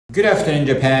Good afternoon,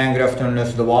 Japan. Good afternoon,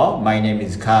 rest of the world. My name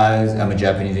is Kaz. I'm a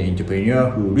Japanese entrepreneur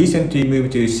who recently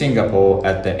moved to Singapore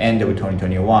at the end of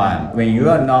 2021. When you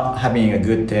are not having a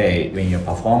good day, when your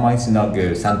performance is not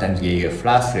good, sometimes you get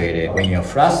frustrated. When you're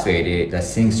frustrated, the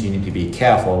things you need to be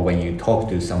careful when you talk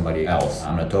to somebody else.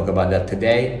 I'm going to talk about that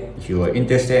today. If you are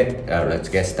interested, let's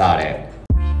get started.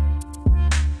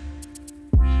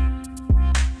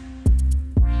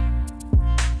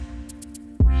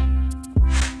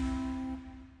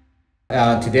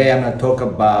 Today I'm going to talk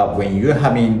about when you're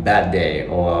having a bad day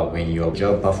or when your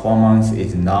job performance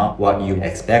is not what you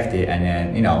expected, and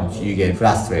then you get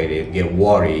frustrated, you get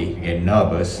worried, you get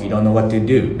nervous, you don't know what to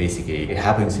do. Basically, it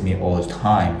happens to me all the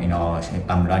time.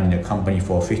 I'm running a company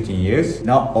for 15 years.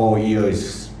 Not all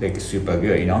years like super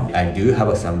good, I do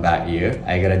have some bad year.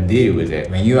 I gotta deal with it.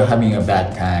 When you're having a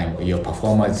bad time, your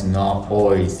performance is not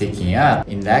always picking up.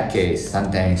 In that case,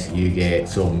 sometimes you get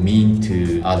so mean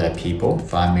to other people,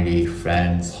 family,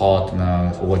 friends,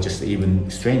 partners, or just even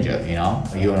strangers,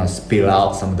 You wanna spill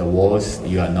out some of the words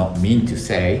you are not mean to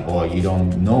say or you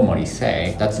don't normally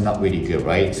say. That's not really good,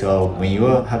 right? So when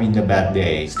you're having a bad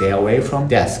day, stay away from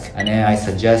desk. And then I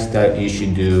suggest that you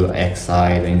should do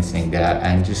exercise, anything like that,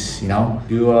 and just,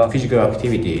 do physical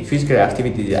activity. Physical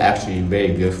activity is actually very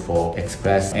good for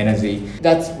express energy.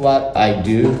 That's what I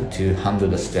do to handle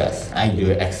the stress. I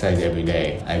do exercise every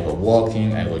day. I go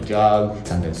walking, I go jog,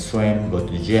 sometimes swim, go to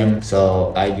the gym.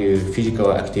 So I do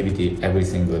physical activity every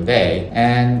single day.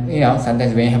 And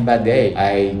sometimes when you have a bad day,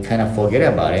 I kind of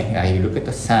forget about it. I look at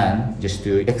the sun just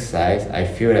to exercise. I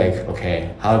feel like,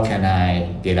 okay, how can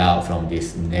I get out from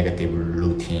this negative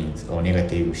routines or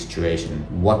negative situation?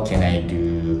 What can I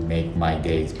do to make my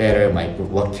days better?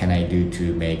 What can I do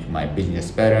to make my business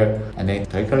better? And then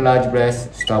take a large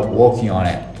breath, start working on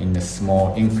it in a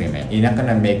small increment. You're not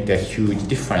gonna make the huge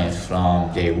difference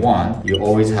from day one. You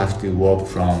always have to work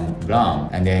from ground.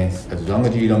 And then as long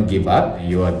as you don't give up,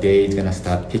 your day is gonna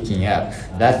start picking up.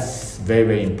 That's very,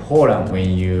 very important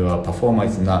when your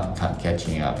performance is not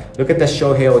catching up. Look at the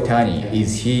Shohei Ohtani.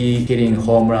 Is he hitting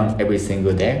home run every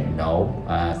single day? No.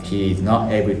 He is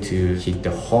not able to hit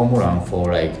the home run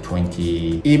for like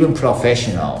 20. Even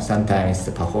professional, sometimes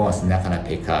the performance is not gonna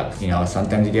pick up.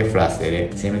 Sometimes you get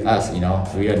frustrated. Same with us,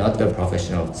 we are not the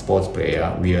professional sports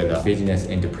player. We are the business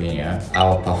entrepreneur.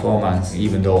 Our performance,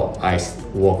 even though I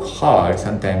work hard,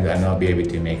 sometimes I not be able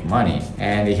to make money.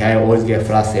 And if I always get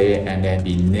frustrated and then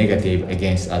be negative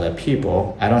against other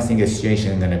people, I don't think the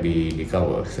situation is gonna be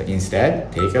recovered. So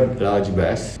instead, take a large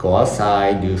breath, go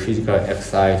outside, do physical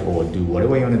exercise, or do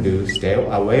whatever you wanna do. Stay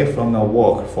away from the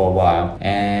work for a while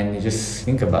and just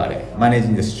think about it.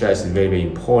 Managing the stress is very, very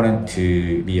important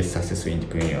to be a successful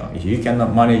entrepreneur. If you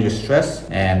cannot manage your stress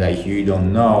and if you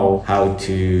don't know how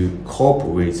to cope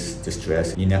with the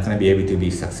stress, you're not gonna be able to be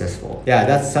successful. Yeah,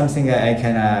 that's something that I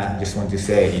kinda just want to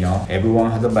say. Everyone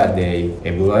has a bad day.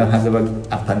 Everyone has a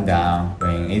up and down.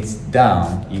 When it's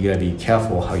down, you gotta be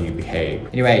careful how you behave.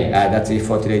 Anyway, that's it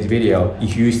for today's video.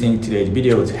 If you think today's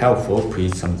video is helpful,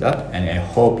 please thumbs up, and I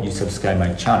hope you subscribe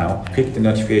my channel. Click the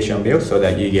notification bell so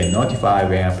that you get notified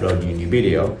when I upload a new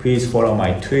video. Please follow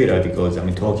my Twitter because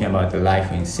I'm talking about the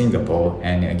life in Singapore.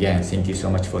 And again, thank you so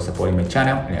much for supporting my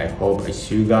channel, and I hope I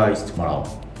see you guys tomorrow.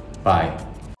 Bye.